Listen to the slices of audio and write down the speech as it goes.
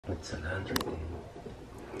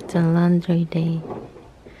It's a laundry day.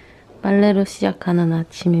 빨래로 시작하는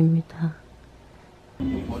아침입니다.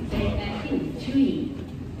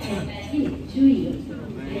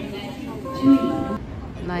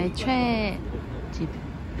 나의 최애 집.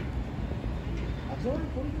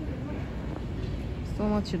 So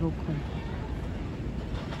much local.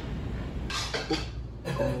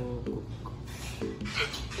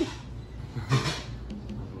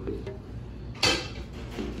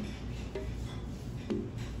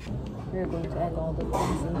 We're going to add all the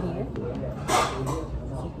things in here.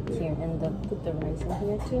 Here and put the rice in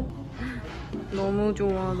here too. 너무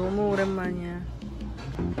좋아. 너무 오랜만이야.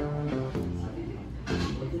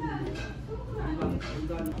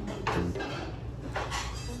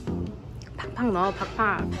 팍팍 넣어.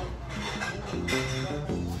 팍팍.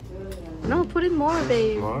 No, put it more,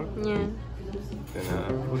 babe. More? Yeah.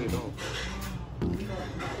 Then put it on.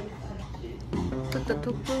 Put the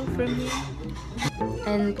tofu from here.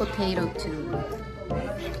 And potato too.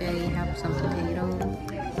 There you have some potato.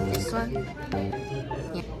 This one.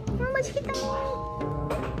 Yeah. 맛있겠다.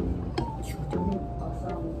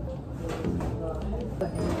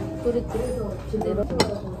 Put it there.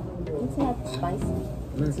 It's not spicy.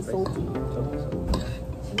 It's salty.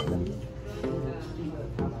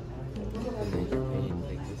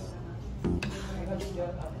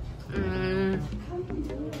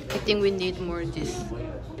 I think we need more of this.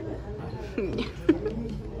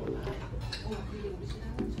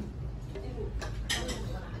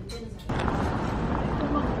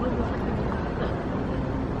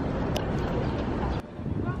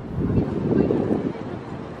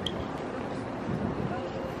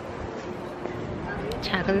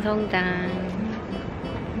 작은 성당.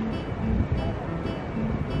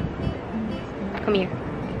 Come here.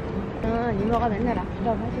 이모가 맨날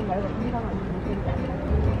아프다고 하지 말고 건강하게.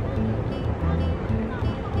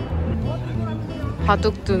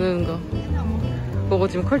 바둑 두는 거 보고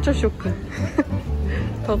지금 컬처 쇼크.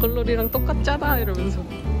 더글로리랑 똑같잖아 이러면서.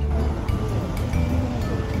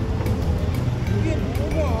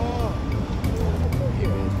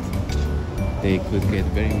 They could get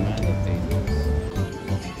very mad if they lose.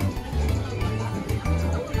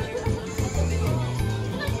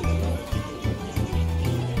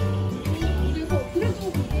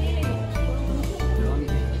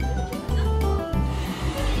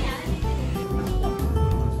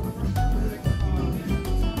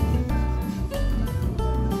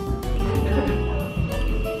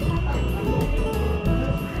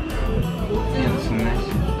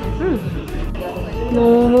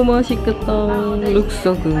 너무 맛있겠다. Looks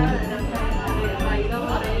so good.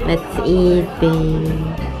 Let's eat, babe.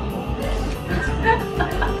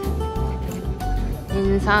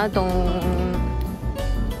 인사동.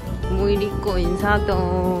 물 있고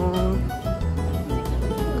인사동.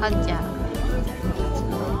 가자.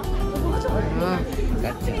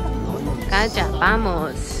 가자,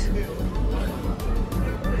 vamos.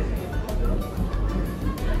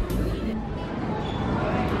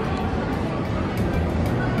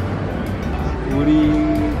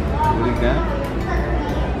 우리가?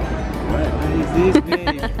 What is this,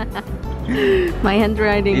 babe? My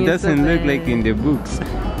handwriting It is doesn't so look bad. like in the books.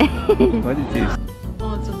 What is this?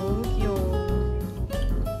 진짜 너무 귀여워.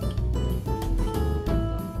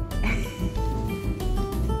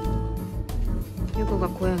 휴고가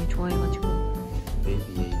고양이 좋아해가지고.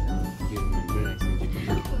 Baby Ada. You remember I sent you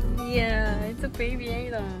a picture? Yeah, it's a baby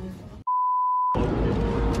Ada.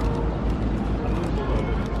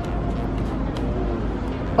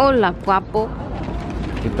 Hola, guapo.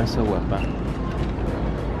 ¿Qué pasó, guapa?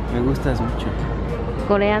 Me gustas mucho.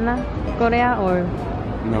 ¿Coreana? ¿Corea o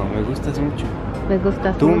No, me gustas mucho. me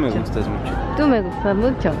gustas Tú mucho? me gustas mucho. Tú me gustas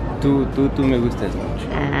mucho. Tú me gustas mucho.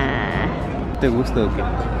 Ah, ¿Te gusta o qué?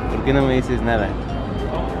 ¿Por qué no me dices nada?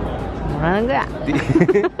 뭐라는 거야?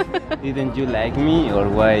 Didn't you like me or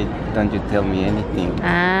why don't you tell me anything?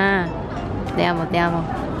 아, te amo, te amo.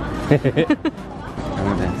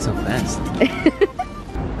 Oh, that's so fast.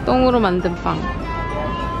 똥으로 만든 빵.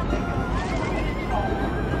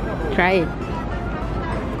 Try it.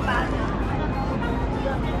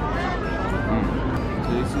 So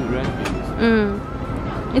this is red beans.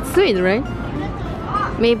 It's sweet, right?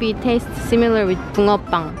 Maybe it tastes similar with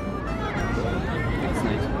붕어빵. It's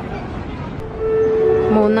nice.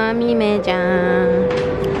 모나미 매장.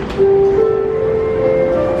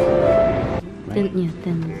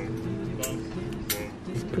 뜬.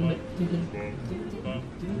 Spring.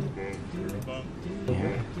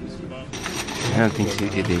 I don't think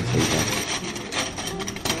it is like that.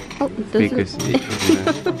 Oh, it doesn't. Because it,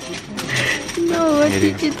 No, what It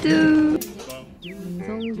did is. you do?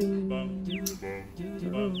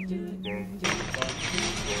 오,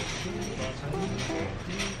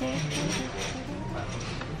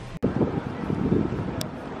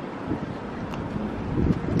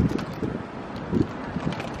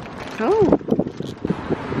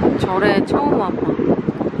 절에 처음 와봐.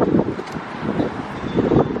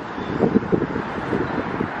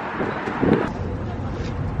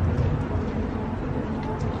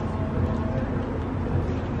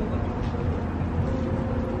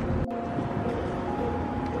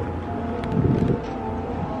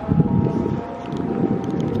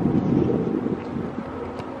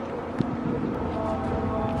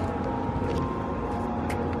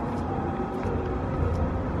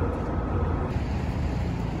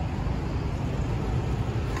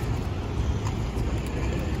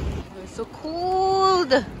 So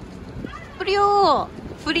cold. Frío.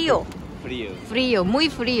 Frío. Frío. Frío. Muy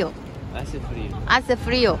frío. Hace frío. Hace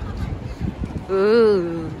frío.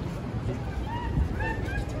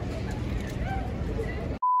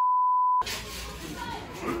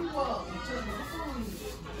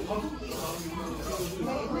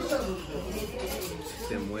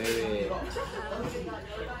 Se mueve.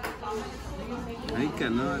 Ay,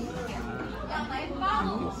 canoa.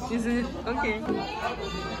 Is it? Okay.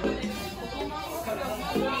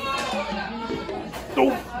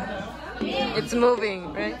 It's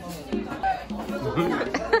moving, right?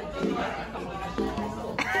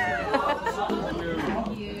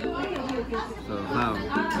 So how?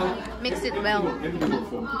 Mix it well.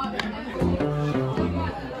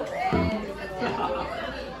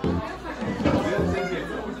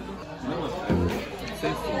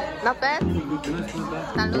 Not bad?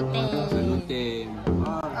 Salute. Salute.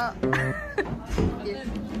 Oh. Yes.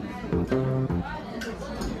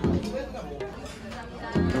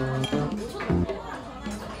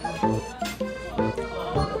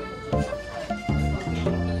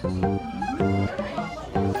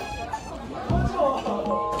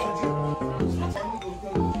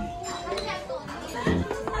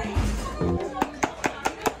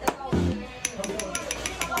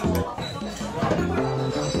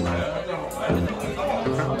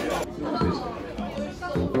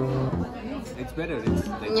 It's better. It's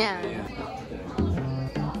like, Yeah.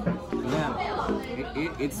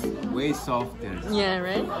 It's way softer. Yeah,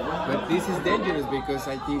 right? But this is dangerous because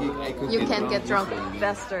I think I could. You can get drunk easily.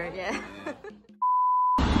 faster, yeah.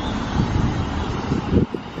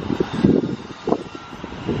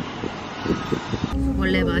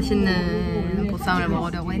 원래 맛있는 보쌈을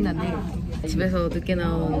먹으려고 했는데 집에서 늦게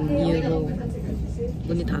나온 이유로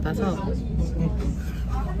문이 닫아서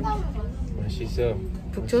맛있어.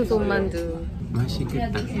 북촌 손만두.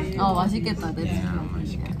 맛있겠다. 맛있겠다, 네.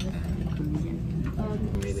 맛있겠다.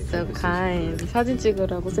 So kind. 사진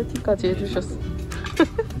찍으라고 세팅까지 해주셨어.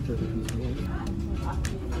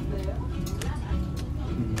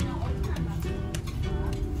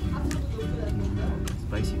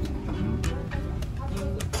 Spicy.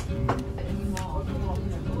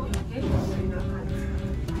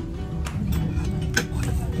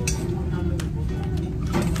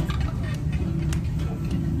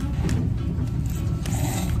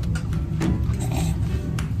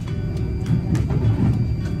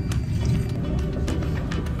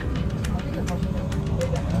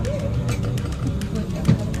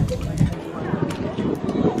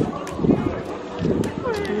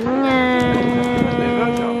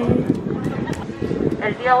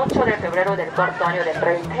 El día 8 de febrero del cuarto año del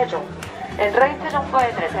rey Taejong. El rey Taejong fue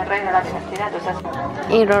el tercer rey de la dinastía, entonces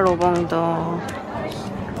 1월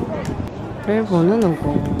 5봉도를 보는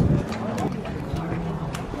오고.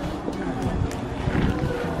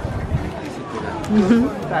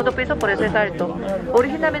 segundo piso, por eso es alto.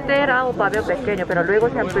 Originalmente era un pabellón pequeño, pero luego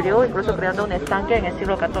se amplió, incluso creando un estanque en el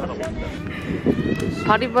siglo XIV.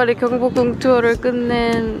 바리바리 경복궁 투어를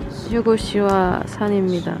끝낸 휴고 씨와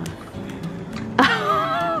산입니다.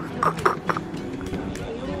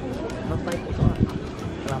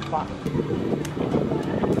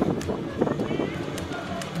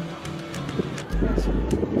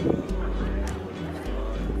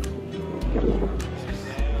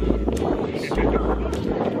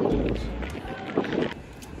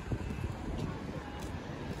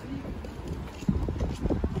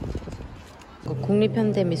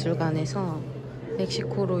 국립현대미술관에서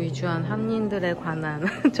멕시코로 이주한 한인들에 관한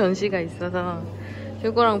전시가 있어서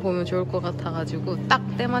휴고랑 보면 좋을 것 같아가지고 딱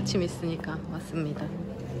때마침 있으니까 왔습니다.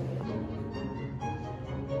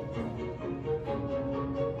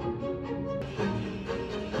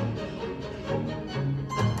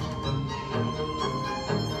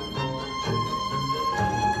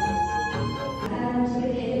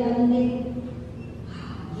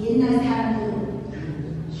 옛날 사람들은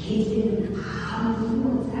계집애를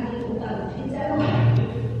아무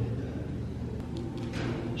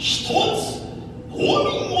一つ農民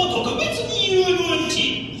を特別に優遇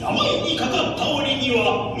し、病にかかった折に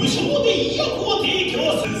は無償で医薬を提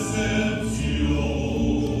供する。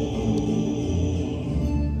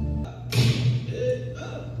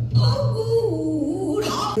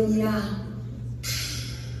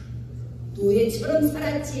노예처럼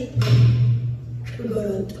살았지.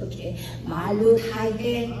 그걸 어떻게 말로 다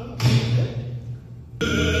해?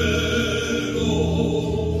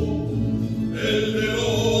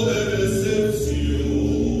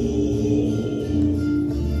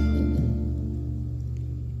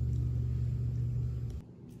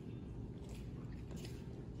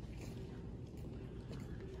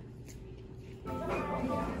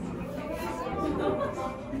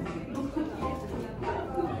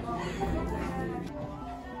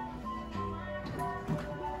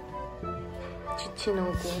 지친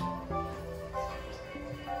오고.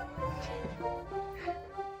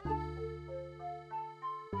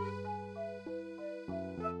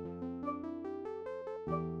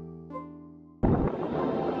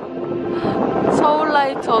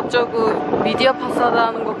 서울라이트 어쩌고 미디어 파사다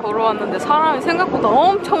하는 거 보러 왔는데 사람이 생각보다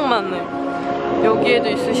엄청 많네. 여기에도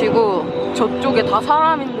있으시고 저쪽에 다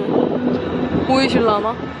사람인데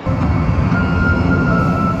보이실라나?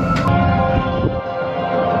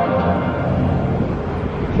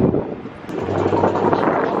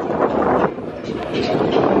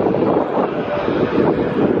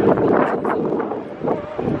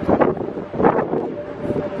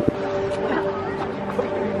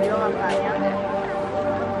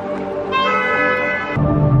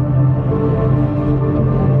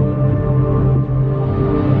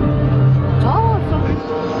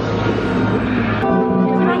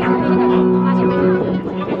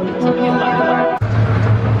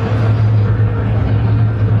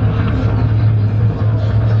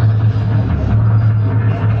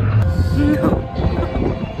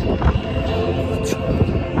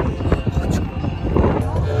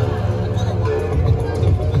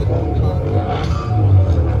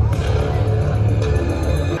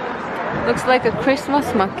 Looks like a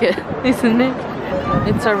Christmas market, isn't it?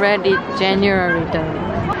 It's already January though.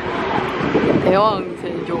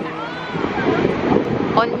 대왕세종.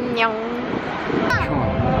 안녕.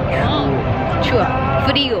 추워.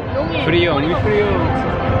 프리오. Frío, muy frío.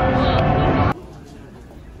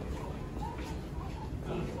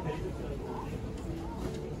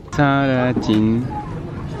 사라진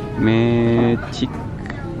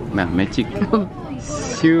멕시코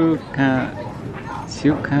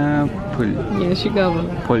슈카풀. Yeah, 슈가볼.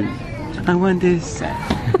 폴. I want this.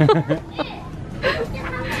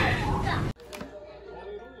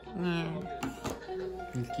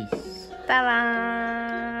 Kiss.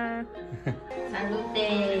 따란.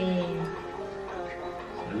 살루테.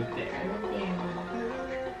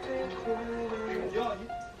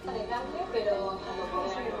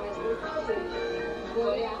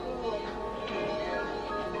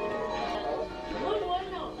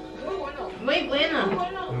 Muy buena.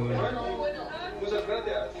 Muchas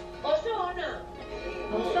gracias. Oso una.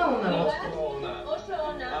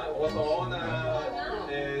 Oso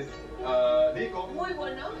es rico. Muy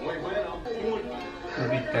bueno. Muy bueno. To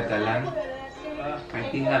be Catalan, I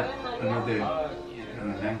think have another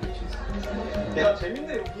languages. 야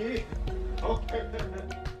재밌네 여기.